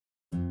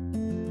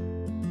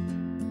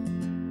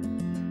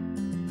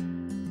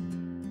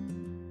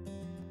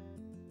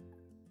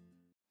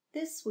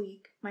This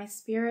week, my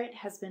spirit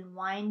has been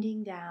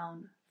winding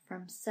down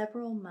from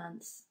several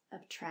months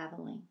of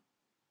traveling.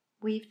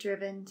 We've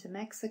driven to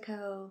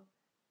Mexico,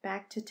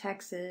 back to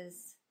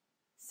Texas,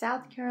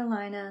 South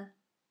Carolina,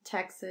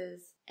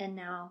 Texas, and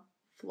now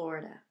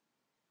Florida.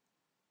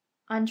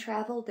 On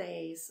travel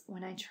days,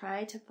 when I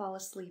try to fall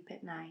asleep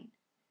at night,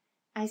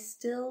 I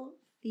still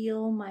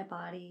feel my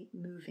body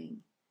moving.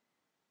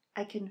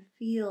 I can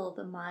feel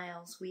the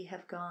miles we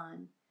have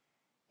gone,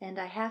 and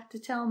I have to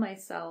tell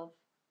myself,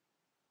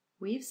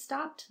 we've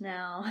stopped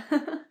now.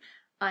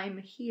 I'm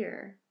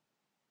here,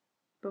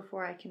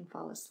 before I can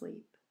fall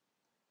asleep.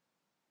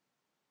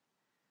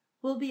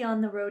 We'll be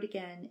on the road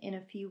again in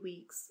a few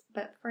weeks,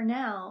 but for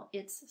now,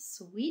 it's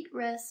sweet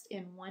rest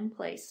in one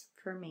place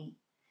for me,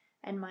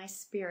 and my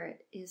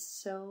spirit is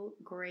so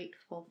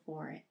grateful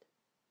for it.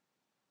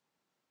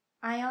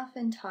 I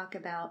often talk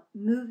about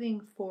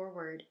moving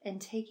forward and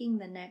taking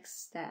the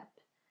next step,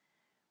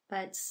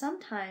 but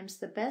sometimes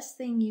the best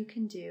thing you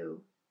can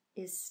do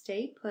is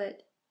stay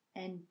put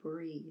and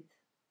breathe.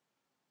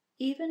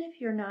 Even if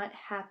you're not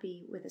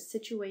happy with a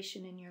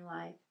situation in your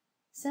life,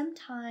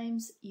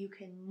 sometimes you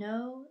can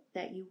know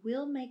that you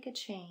will make a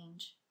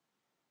change,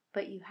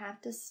 but you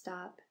have to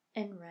stop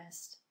and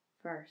rest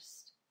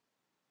first.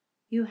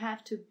 You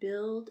have to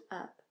build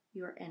up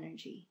your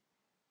energy.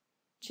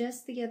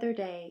 Just the other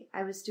day,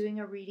 I was doing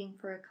a reading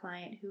for a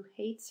client who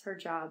hates her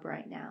job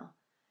right now,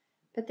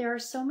 but there are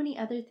so many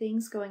other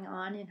things going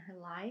on in her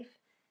life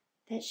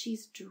that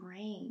she's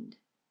drained.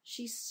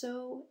 She's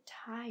so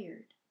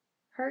tired.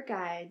 Her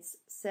guides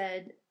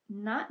said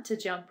not to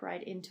jump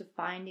right into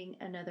finding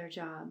another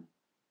job.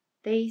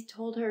 They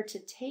told her to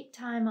take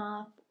time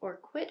off or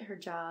quit her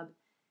job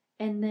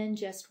and then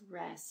just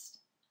rest.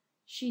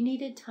 She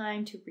needed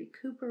time to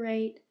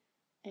recuperate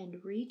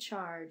and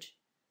recharge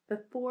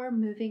before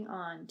moving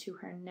on to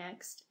her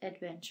next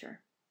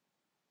adventure.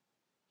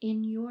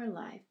 In your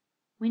life,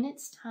 when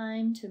it's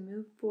time to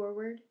move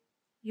forward,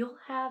 you'll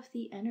have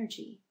the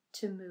energy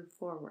to move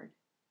forward.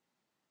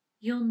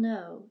 You'll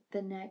know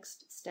the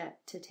next step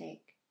to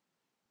take.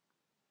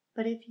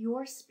 But if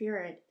your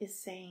spirit is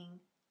saying,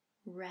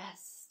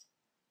 rest,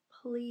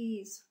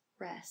 please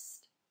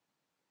rest,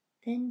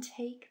 then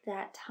take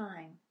that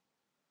time.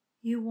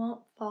 You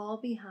won't fall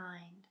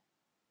behind.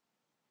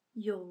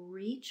 You'll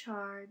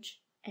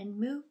recharge and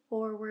move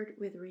forward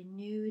with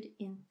renewed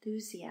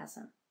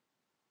enthusiasm.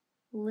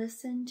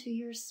 Listen to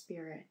your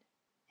spirit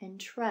and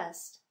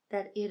trust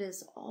that it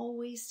is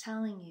always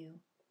telling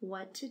you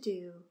what to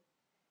do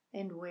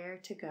and where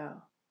to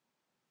go.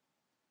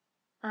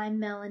 I'm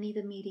Melanie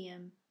the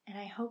Medium, and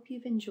I hope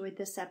you've enjoyed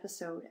this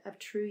episode of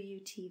True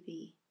You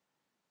TV.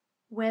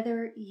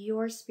 Whether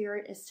your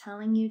spirit is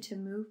telling you to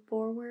move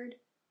forward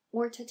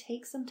or to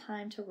take some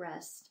time to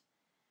rest,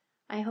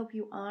 I hope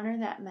you honor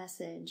that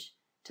message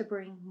to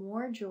bring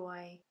more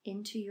joy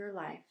into your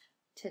life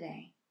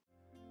today.